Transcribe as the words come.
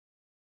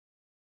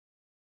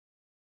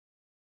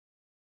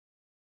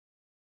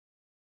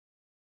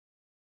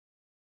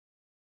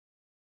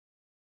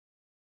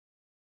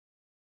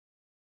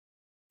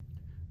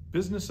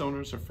Business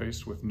owners are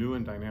faced with new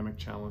and dynamic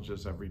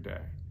challenges every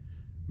day.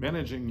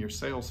 Managing your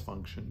sales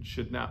function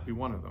should not be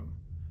one of them.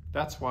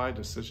 That's why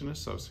Decision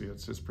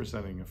Associates is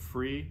presenting a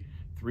free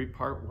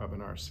 3-part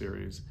webinar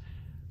series,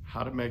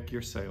 How to Make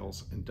Your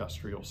Sales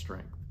Industrial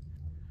Strength.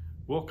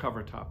 We'll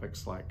cover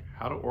topics like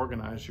how to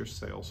organize your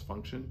sales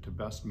function to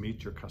best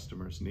meet your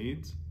customers'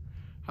 needs,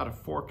 how to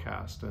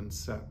forecast and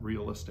set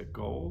realistic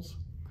goals,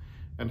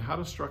 and how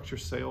to structure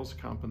sales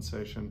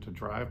compensation to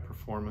drive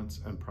performance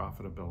and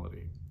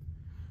profitability.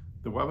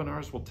 The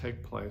webinars will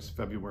take place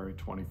February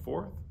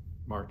 24th,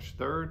 March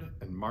 3rd,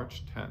 and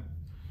March 10th.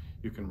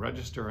 You can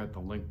register at the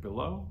link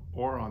below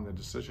or on the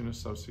Decision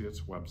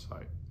Associates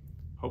website.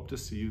 Hope to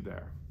see you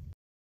there.